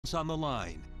lives on the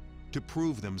line to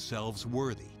prove themselves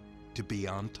worthy to be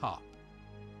on top.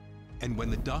 And when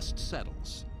the dust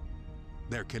settles,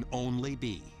 there can only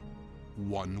be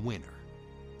one winner,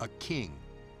 a king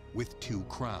with 2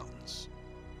 crowns.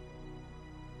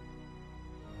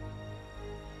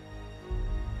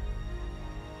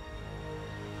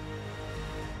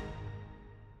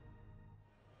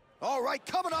 All right,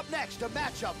 coming up next, a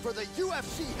matchup for the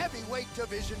UFC heavyweight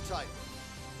division title.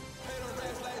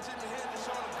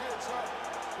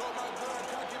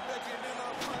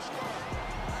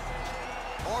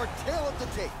 Our tale of the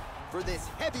tape for this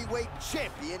heavyweight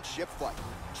championship fight.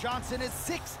 Johnson is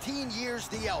 16 years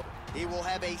the elder. He will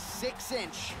have a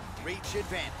 6-inch reach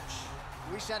advantage.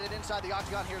 We send it inside the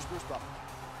octagon. Here's Bruce Buffer.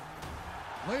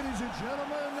 Ladies and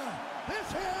gentlemen, this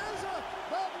is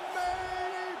the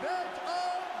main event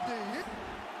of the...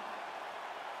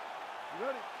 You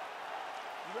ready?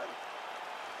 You ready?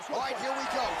 All right, here we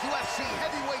go. UFC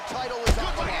heavyweight title is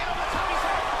on the line. He's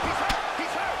hurt! He's hurt!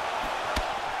 He's hurt!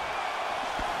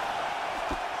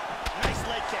 Nice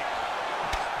leg kick.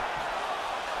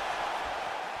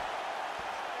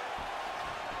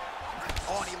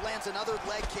 Oh, and he lands another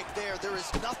leg kick there. There is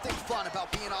nothing fun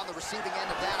about being on the receiving end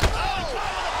of that. Oh!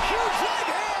 Huge leg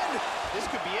hand! This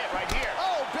could be it right here.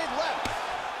 Oh, big left.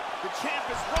 The champ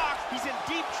is rocked. He's in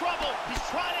deep trouble. He's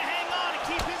trying to hang on and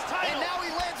keep his title. And now he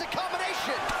lands a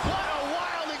combination. What a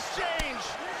wild exchange.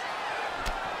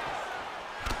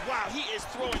 Wow, he is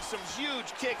throwing some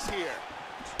huge kicks here.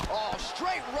 Oh,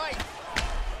 straight right.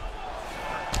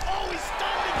 Oh, he's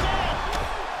stunned again.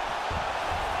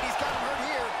 He's got him hurt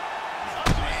here. He's up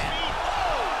to his feet.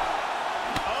 Oh.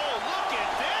 Oh, look at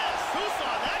this. Who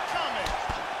saw that coming?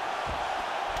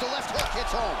 The left hook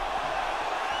hits home.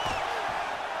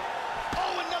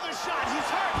 Oh, another shot. He's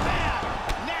hurt bad.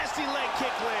 Nasty leg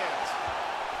kick lands.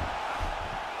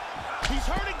 He's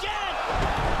hurt again.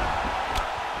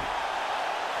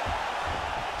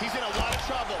 He's in a lot of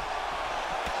trouble.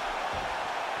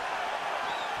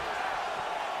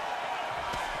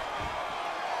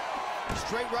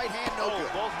 Straight right hand, no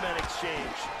good. Both men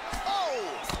exchange. Oh!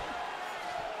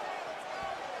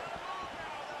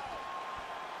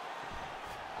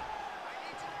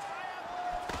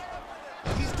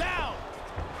 He's down.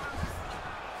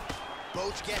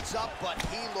 Boach gets up, but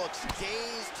he looks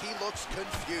dazed. He looks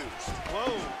confused.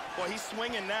 Whoa. Boy, he's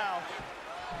swinging now.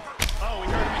 Oh,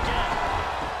 he hurt him again.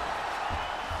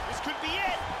 This could be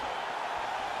it.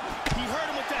 He hurt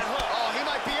him with that hook. Oh, he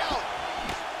might be out.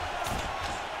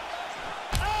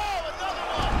 Oh, another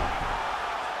one.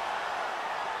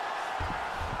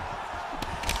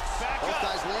 Back Both up.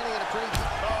 guys landing in a pretty...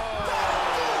 Oh.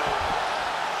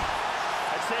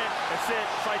 That's it. That's it.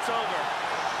 Fight's over.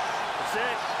 That's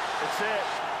it. That's it.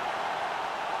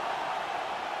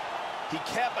 He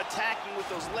kept attacking with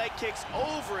those leg kicks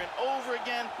over and over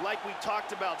again, like we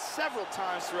talked about several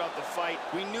times throughout the fight.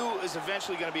 We knew it was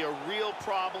eventually going to be a real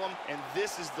problem, and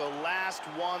this is the last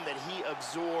one that he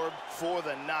absorbed for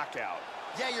the knockout.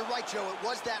 Yeah, you're right, Joe. It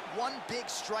was that one big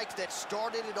strike that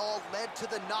started it all, led to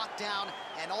the knockdown,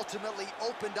 and ultimately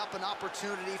opened up an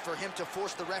opportunity for him to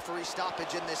force the referee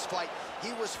stoppage in this fight.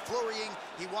 He was flurrying.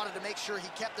 He wanted to make sure he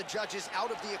kept the judges out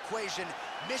of the equation.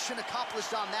 Mission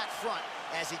accomplished on that front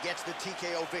as he gets the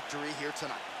TKO victory here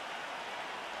tonight.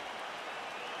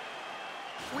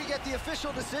 We get the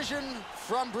official decision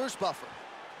from Bruce Buffer.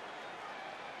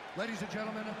 Ladies and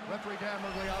gentlemen, referee Dan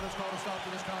Mugliata has called a stop to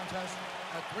this contest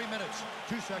at 3 minutes,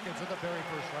 2 seconds of the very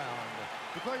first round.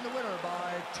 Declaring the winner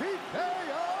by TKO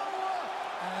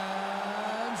and